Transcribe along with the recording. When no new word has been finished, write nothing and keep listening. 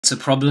So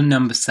problem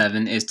number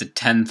 7 is the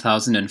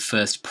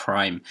 10,001st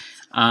prime,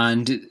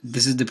 and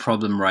this is the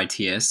problem right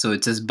here. So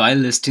it says by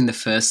listing the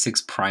first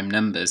 6 prime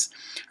numbers.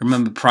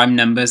 Remember, prime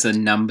numbers are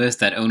numbers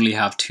that only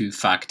have 2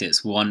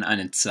 factors, 1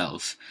 and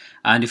itself.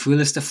 And if we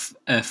list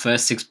the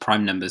first 6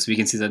 prime numbers, we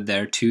can see that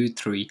there are 2,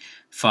 3,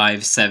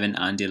 5, 7,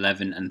 and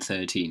 11, and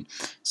 13.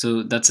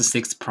 So that's a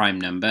 6th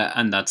prime number,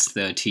 and that's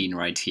 13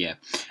 right here.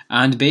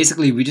 And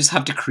basically, we just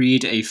have to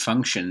create a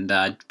function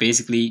that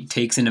basically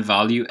takes in a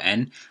value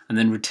n and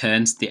then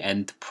returns the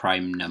nth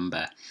prime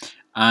number.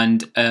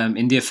 And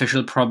in the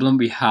official problem,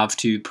 we have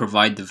to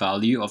provide the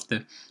value of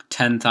the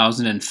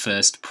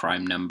 10,001st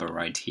prime number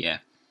right here.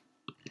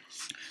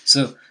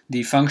 So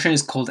the function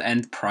is called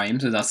nth prime,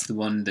 so that's the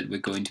one that we're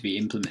going to be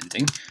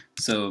implementing.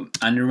 So,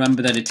 and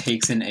remember that it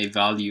takes in a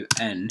value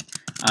n,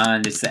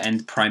 and it's the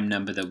nth prime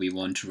number that we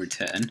want to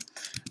return.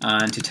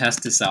 And to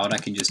test this out, I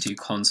can just do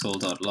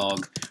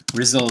console.log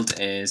result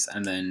is,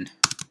 and then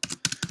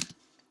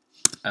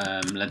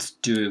let's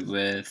do it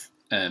with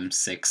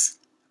 6,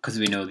 because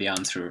we know the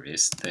answer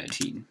is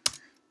 13.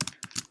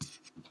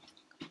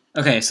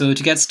 Okay, so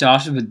to get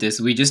started with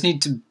this, we just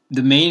need to,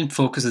 the main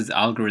focus of the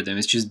algorithm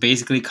is just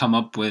basically come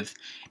up with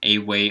a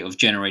way of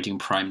generating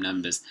prime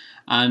numbers.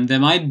 And there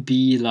might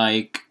be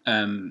like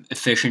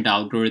efficient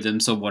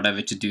algorithms or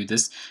whatever to do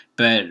this,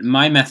 but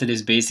my method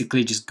is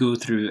basically just go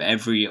through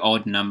every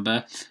odd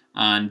number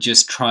and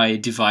just try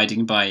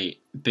dividing by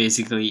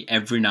basically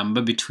every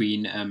number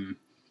between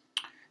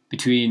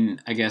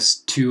I guess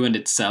 2 and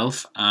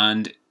itself,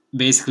 and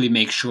basically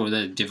make sure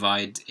that it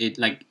divides it,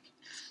 like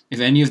if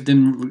any of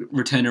them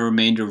return a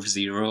remainder of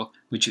 0,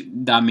 which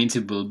that means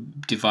it will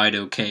divide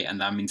okay,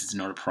 and that means it's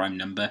not a prime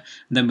number,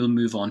 and then we'll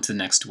move on to the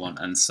next one,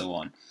 and so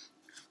on.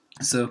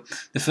 So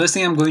the first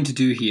thing I'm going to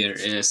do here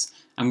is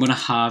I'm going to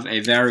have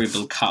a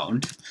variable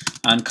count,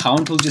 and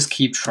count will just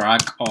keep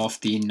track of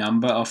the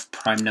number of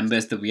prime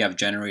numbers that we have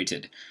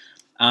generated.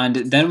 And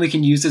then we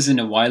can use this in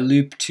a while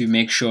loop to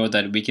make sure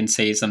that we can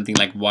say something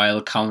like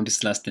while count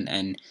is less than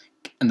n,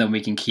 and then we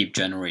can keep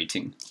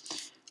generating.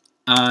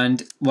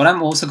 And what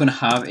I'm also going to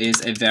have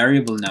is a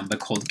variable number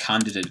called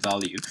candidate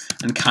value.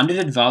 And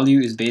candidate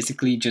value is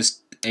basically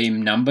just a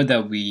number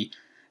that we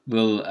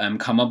will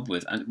come up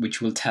with,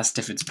 which will test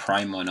if it's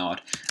prime or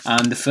not.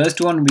 And the first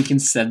one, we can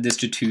set this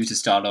to 2 to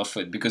start off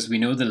with, because we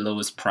know the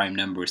lowest prime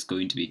number is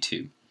going to be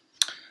 2.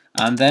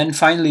 And then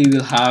finally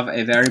we'll have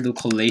a variable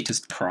called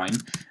latest prime,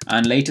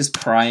 and latest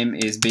prime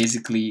is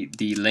basically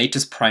the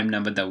latest prime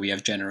number that we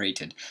have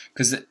generated,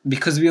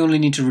 because we only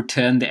need to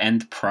return the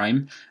nth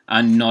prime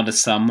and not a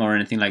sum or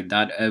anything like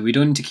that. We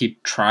don't need to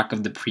keep track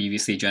of the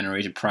previously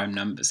generated prime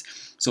numbers,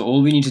 so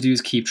all we need to do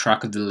is keep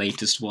track of the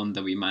latest one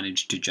that we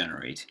managed to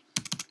generate.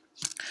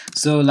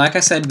 So like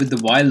I said with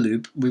the while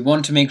loop, we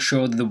want to make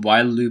sure that the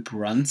while loop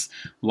runs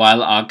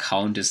while our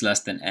count is less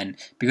than n,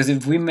 because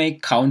if we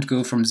make count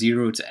go from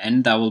 0 to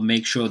n, that will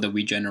make sure that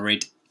we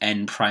generate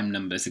n prime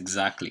numbers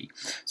exactly.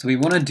 So we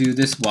want to do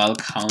this while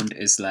count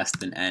is less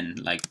than n,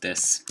 like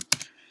this.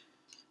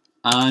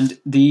 And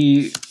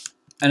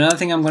another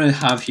thing I'm going to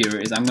have here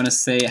is I'm going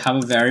to have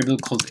a variable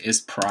called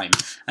isPrime.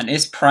 And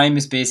isPrime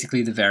is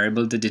basically the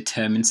variable that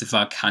determines if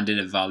our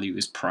candidate value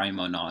is prime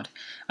or not.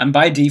 And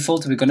by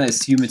default, we're going to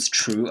assume it's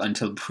true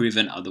until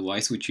proven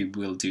otherwise, which we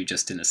will do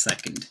just in a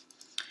second.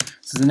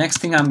 So the next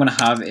thing I'm going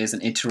to have is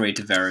an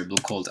iterative variable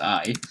called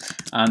I.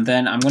 And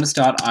then I'm going to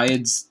start I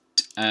at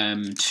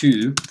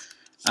 2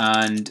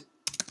 and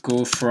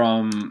go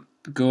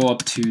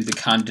up to the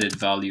candidate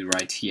value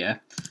right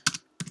here.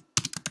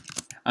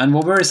 And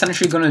what we're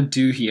essentially going to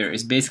do here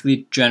is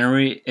basically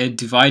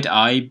divide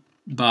I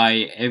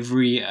by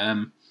every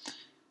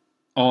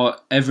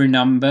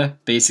number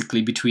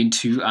basically between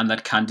 2 and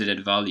that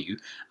candidate value.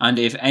 And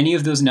if any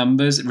of those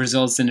numbers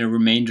results in a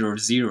remainder of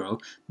 0,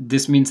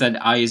 this means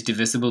that I is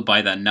divisible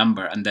by that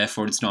number, and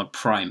therefore it's not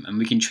prime. And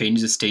we can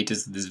change the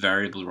status of this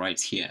variable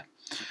right here.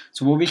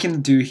 So what we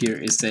can do here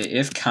is say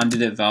if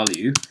candidate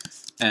value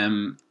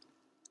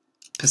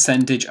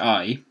percentage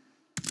I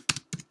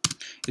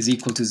is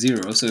equal to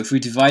 0. So if we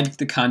divide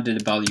the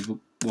candidate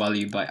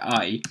value by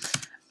I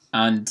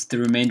and the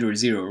remainder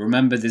is 0,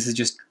 remember this is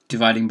just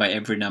dividing by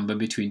every number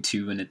between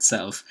 2 and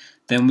itself,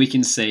 then we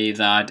can say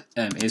that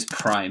is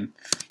prime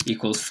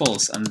equals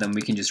false, and then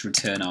we can just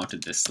return out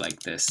of this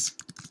like this.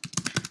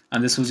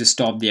 And this will just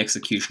stop the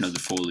execution of the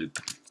for loop.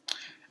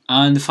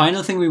 And the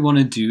final thing we want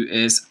to do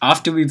is,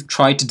 after we've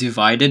tried to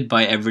divide it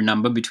by every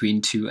number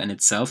between 2 and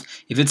itself,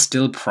 if it's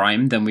still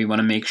prime, then we want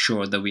to make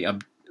sure that we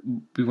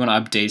want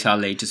to update our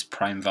latest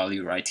prime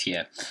value right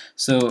here.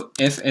 So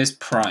if is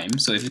prime,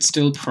 so if it's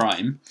still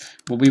prime,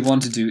 what we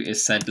want to do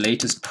is set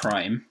latest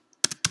prime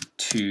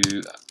to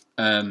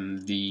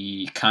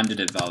the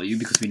candidate value,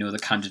 because we know the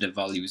candidate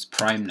value is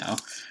prime now,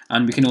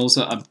 and we can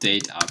also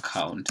update our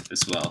count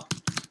as well,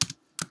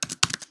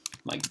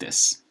 like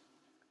this.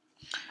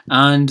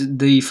 And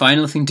the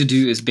final thing to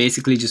do is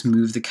basically just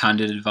move the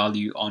candidate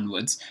value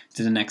onwards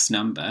to the next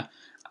number.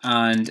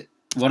 And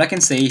what I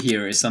can say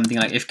here is something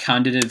like if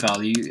candidate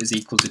value is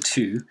equal to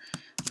 2,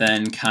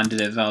 then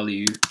candidate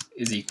value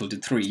is equal to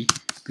 3,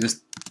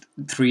 because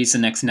 3 is the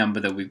next number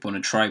that we want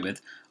to try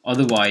with.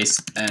 Otherwise,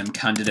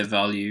 candidate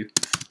value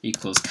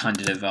equals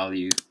candidate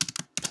value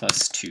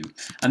plus 2.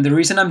 And the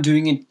reason I'm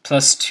doing it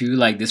plus 2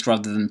 like this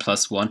rather than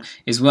plus 1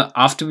 is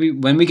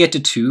when we get to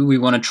 2, we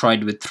want to try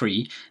it with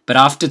 3. But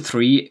after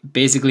 3,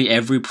 basically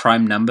every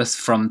prime number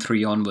from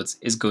 3 onwards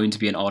is going to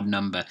be an odd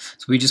number.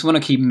 So we just want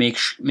to keep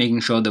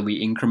making sure that we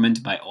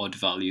increment by odd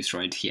values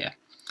right here.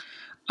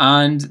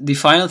 And the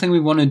final thing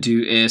we want to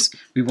do is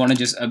we want to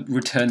just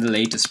return the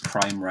latest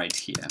prime right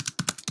here.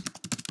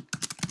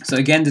 So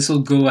again, this will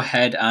go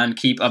ahead and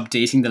keep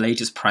updating the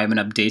latest prime and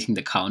updating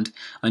the count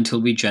until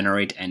we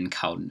generate n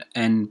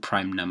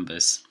prime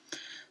numbers.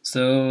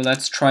 So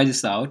let's try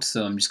this out.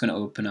 So I'm just going to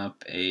open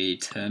up a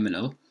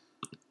terminal.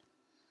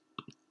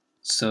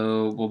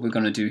 So what we're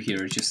going to do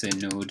here is just say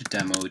node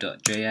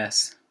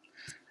demo.js,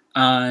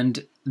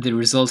 and the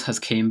result has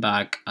came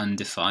back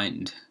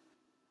undefined.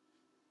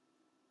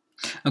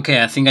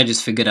 Okay, I think I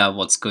just figured out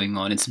what's going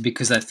on. It's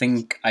because I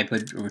think I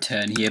put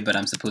return here, but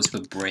I'm supposed to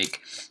put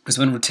break. Because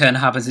when return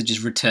happens, it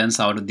just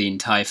returns out of the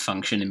entire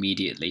function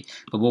immediately.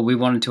 But what we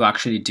wanted to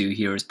actually do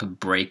here is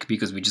put break,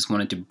 because we just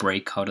wanted to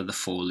break out of the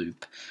for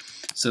loop.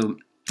 So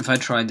if I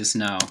try this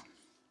now,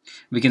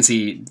 we can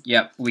see,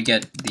 yep, we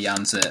get the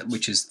answer,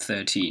 which is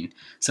 13.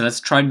 So let's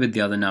try it with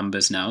the other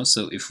numbers now.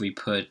 So if we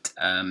put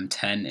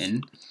 10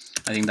 in,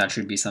 I think that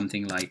should be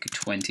something like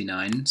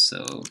 29.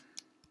 So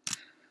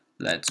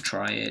let's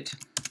try it.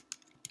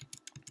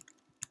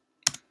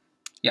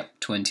 Yep,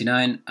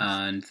 29,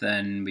 and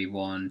then we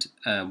want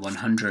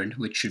 100,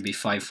 which should be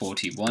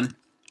 541.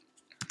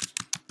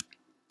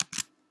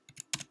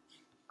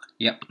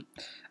 Yep,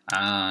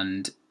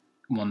 and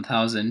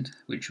 1000,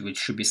 which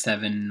should be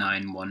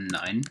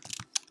 7919.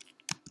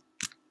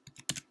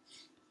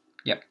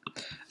 Yep,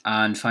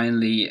 and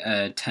finally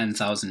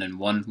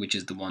 10,001, which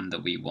is the one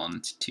that we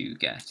want to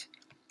get.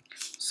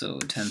 So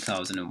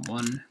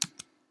 10,001.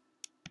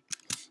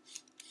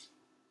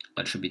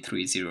 That should be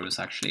 3 zeros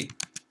actually.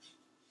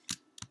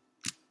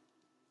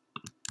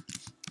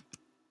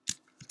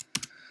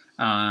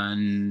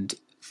 And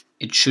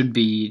it should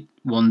be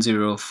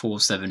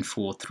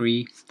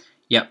 104743.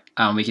 Yep,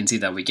 and we can see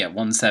that we get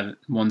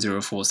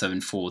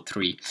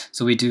 104743.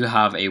 So we do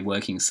have a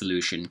working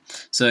solution.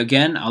 So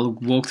again, I'll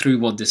walk through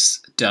what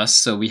this does.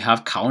 So we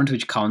have count,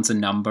 which counts the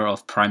number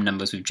of prime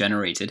numbers we've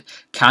generated.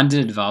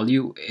 Candidate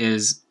value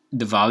is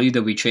the value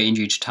that we change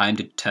each time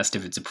to test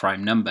if it's a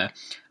prime number.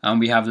 And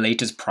we have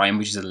latest prime,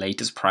 which is the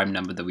latest prime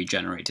number that we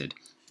generated.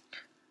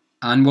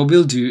 And what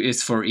we'll do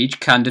is for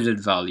each candidate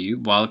value,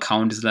 while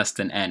count is less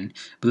than n,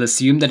 we'll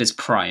assume that it's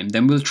prime.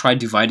 Then we'll try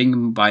dividing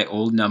them by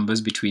all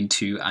numbers between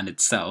 2 and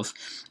itself.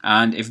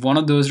 And if one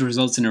of those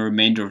results in a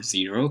remainder of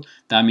 0,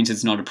 that means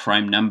it's not a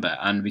prime number.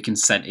 And we can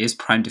set is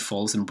prime to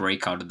false and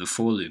break out of the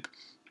for loop.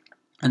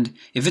 And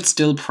if it's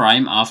still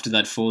prime after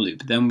that for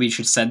loop, then we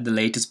should set the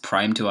latest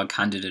prime to our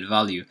candidate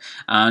value.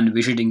 And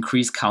we should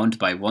increase count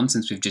by 1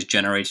 since we've just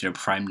generated a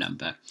prime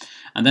number.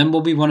 And then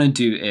what we want to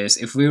do is,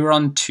 if we were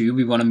on 2,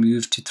 we want to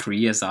move to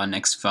 3 as our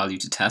next value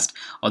to test.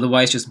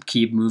 Otherwise, just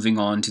keep moving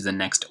on to the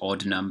next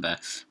odd number,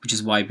 which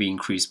is why we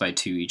increase by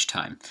 2 each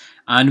time.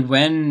 And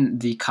when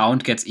the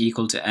count gets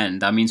equal to n,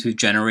 that means we've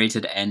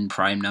generated n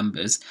prime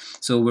numbers.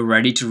 So we're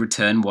ready to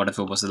return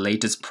whatever was the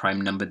latest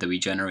prime number that we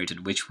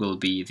generated, which will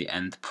be the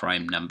nth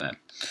prime number.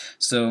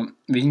 So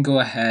we can go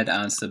ahead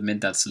and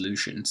submit that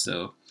solution.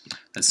 So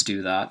let's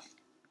do that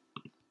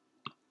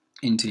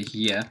into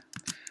here.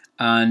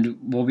 And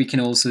what we can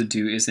also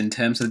do is, in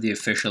terms of the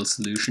official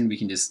solution, we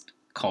can just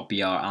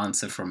copy our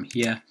answer from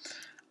here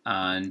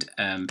and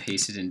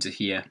paste it into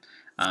here,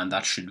 and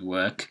that should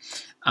work.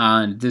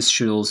 And this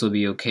should also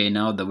be okay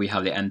now that we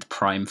have the nth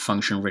prime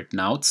function written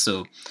out,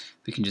 so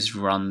we can just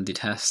run the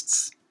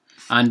tests.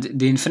 And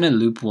the infinite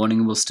loop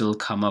warning will still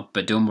come up,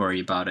 but don't worry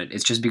about it.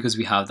 It's just because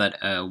we have that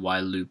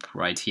while loop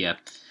right here.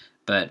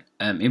 But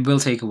it will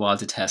take a while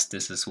to test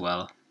this as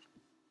well.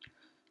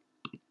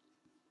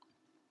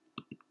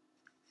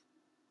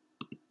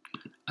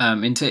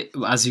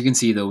 As you can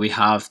see though, we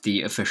have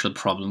the official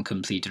problem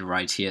completed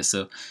right here,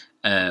 so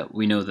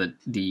we know that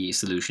the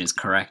solution is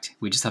correct.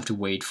 We just have to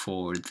wait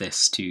for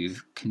this to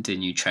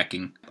continue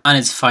checking. And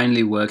it's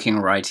finally working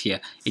right here.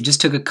 It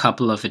just took a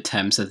couple of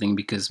attempts, I think,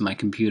 because my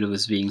computer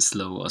was being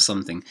slow or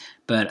something.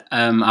 But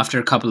after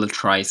a couple of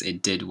tries,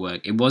 it did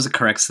work. It was a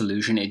correct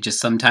solution.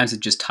 Sometimes it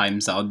just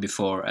times out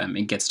before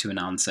it gets to an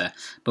answer.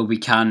 But we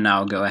can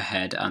now go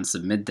ahead and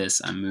submit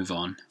this and move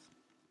on.